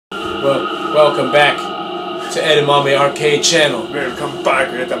Well, welcome back to Edamame Arcade Channel. Welcome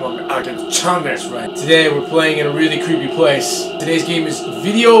back to Edamame Arcade Channel. That's right. Today we're playing in a really creepy place. Today's game is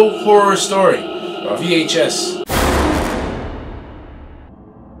Video Horror Story, V.H.S.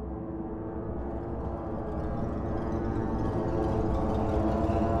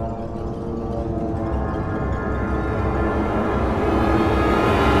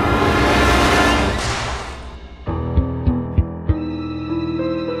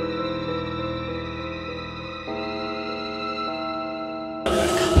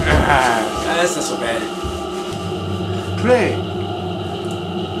 That's not so bad. Play.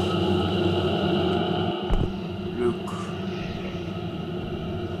 Look.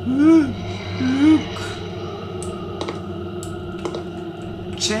 Look.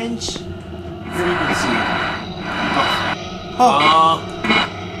 Change frequency. Alright,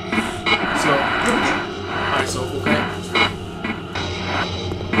 so, okay.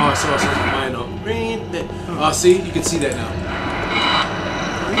 Oh, so mine up. Oh, see? You can see that now.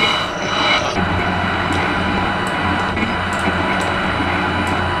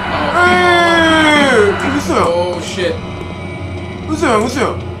 Oh shit. 웃어요.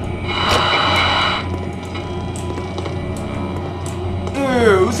 웃어요.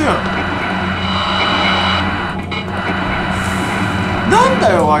 なん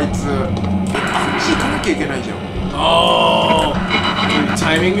だよあいつ。あっち行かなきゃいけないじゃん。Oh,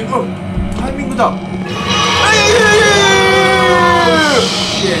 timing. Oh, タイミングだ。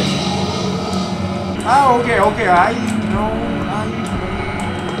shit. Ah, okay. I know.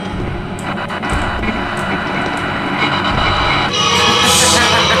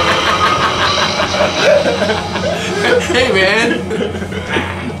 Hey man!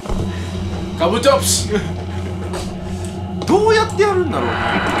 Kabutops! どうやってやるんだろうね。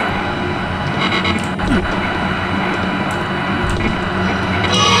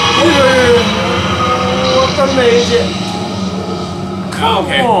わかんないじゃん。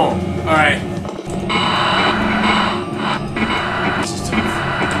Okay. Alright. This is tough.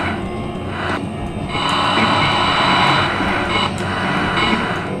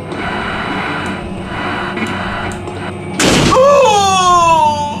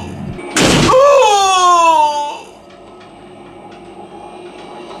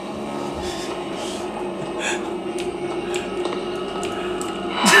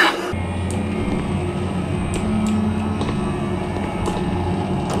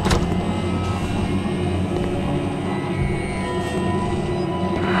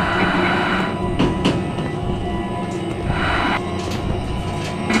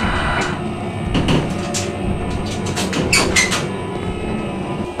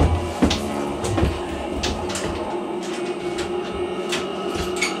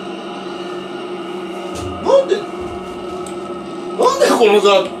このさ、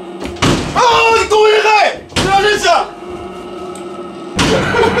ごめんなさい。すいませんでした。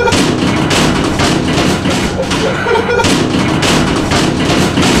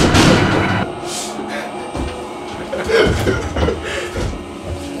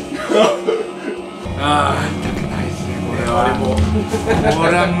痛くないですね。これ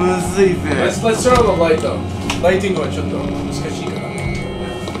はむずいぜ。Let's turn on the light though. Lighting はちょっと難しいから。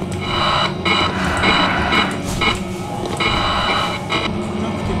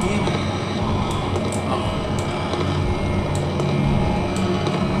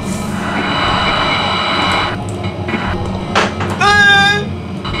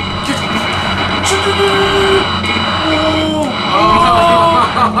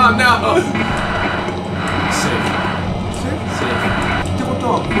No! Safe. Safe. ってこと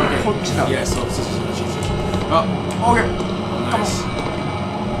はこっちだ。Yeah, so Okay. Nice.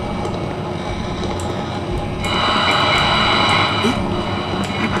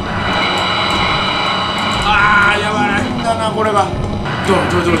 やばい。いいんだなこれが。ドアが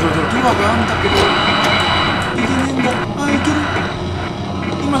あんだけどいけねえんだ。いける。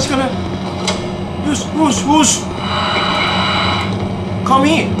今しかない。よし。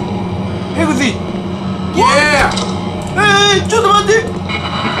紙エグジ Yeah! ちょっと待って。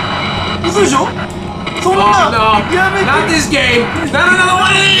嘘でしょ。そんな。Oh no! やめて。 Not this game! Not another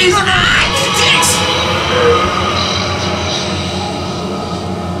one of these!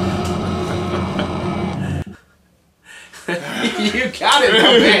 You got it, my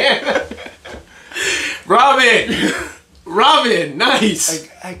man! Robin! Nice!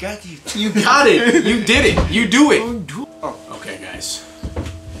 I got you. You got it! You did it! You do it! Oh. Okay, guys.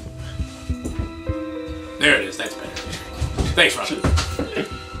 There it is. That's better. Thanks,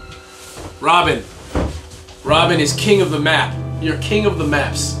 Robin. Robin is king of the map. You're king of the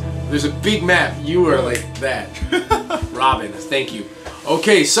maps. There's a big map. You are like that. Robin, thank you.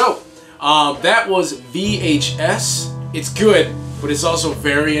 Okay, so That was V.H.S. It's good, but it's also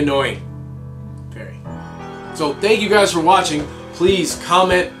very annoying. Very. So thank you guys for watching. Please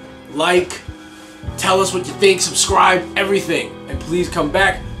comment, like, tell us what you think, subscribe, everything. And please come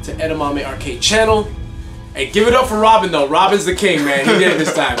back to Edamame Arcade channel. Hey, give it up for Robin though. Robin's the king, man. He did it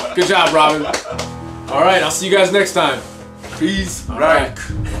this time. Good job, Robin. All right, I'll see you guys next time. Peace. All right.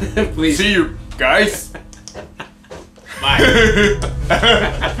 Please. See you, guys. Bye.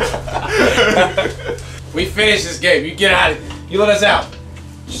 We finished this game. You get out of here. You let us out.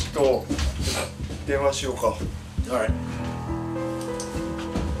 ちょっと電話しようか。 All right.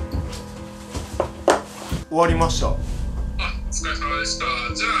 終わりました。あ、お疲れ様でした。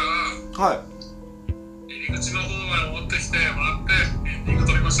じゃあ、はい。入り口の方まで持ってきてもらってエンディング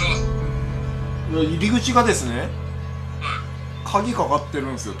撮りましょう。入り口がですね、はい。鍵かかってる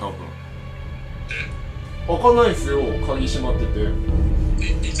んですよ、多分。で、開かないですよ、鍵閉まってて。行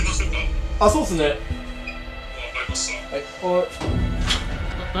きましょうか。あ、そうっすね。わかりました。はい。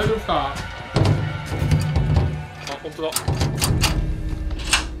大丈夫ですか？あ、本当だ。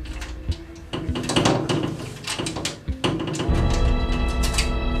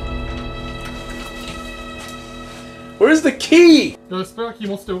Where's the key? よし、スペアキー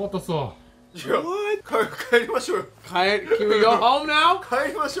持っててよかったっすわ。帰りましょうよ。Can we go home now?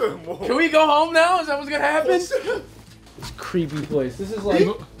 帰りましょうよ、もう。 Can we go home now? Is that what's gonna happen? This creepy place. This is like.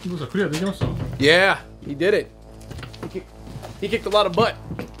 どうした？クリアできました？ Yeah, he did it. He kicked a lot of butt.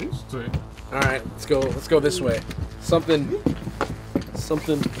 ちょっと All right, let's go this way. Something.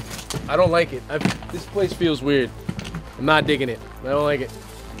 I don't like it. This place feels weird. I'm not digging it. I don't like it.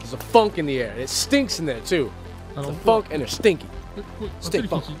 There's a funk in the air. It stinks in there too. It's a funk and they're stinky. これ立ち入り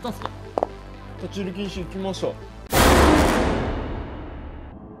禁止行ったんすか？立ち入り禁止行きました。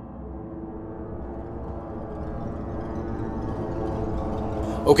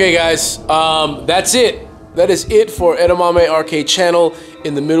Okay, guys, that's it. That is it for Edamame Arcade channel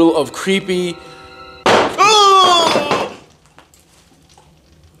in the middle of creepy.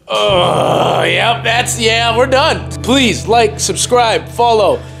 Yeah, we're done. Please like, subscribe,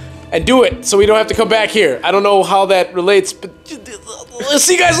 follow, and do it so we don't have to come back here. I don't know how that relates, but we'll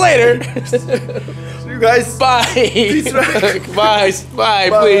see you guys later. See you guys. Bye. Peace, right? Bye,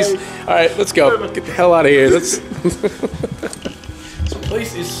 please. All right, let's go. Get the hell out of here. This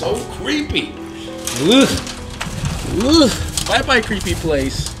place is so creepy. Ugh. Bye-bye, creepy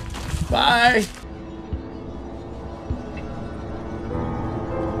place. Bye.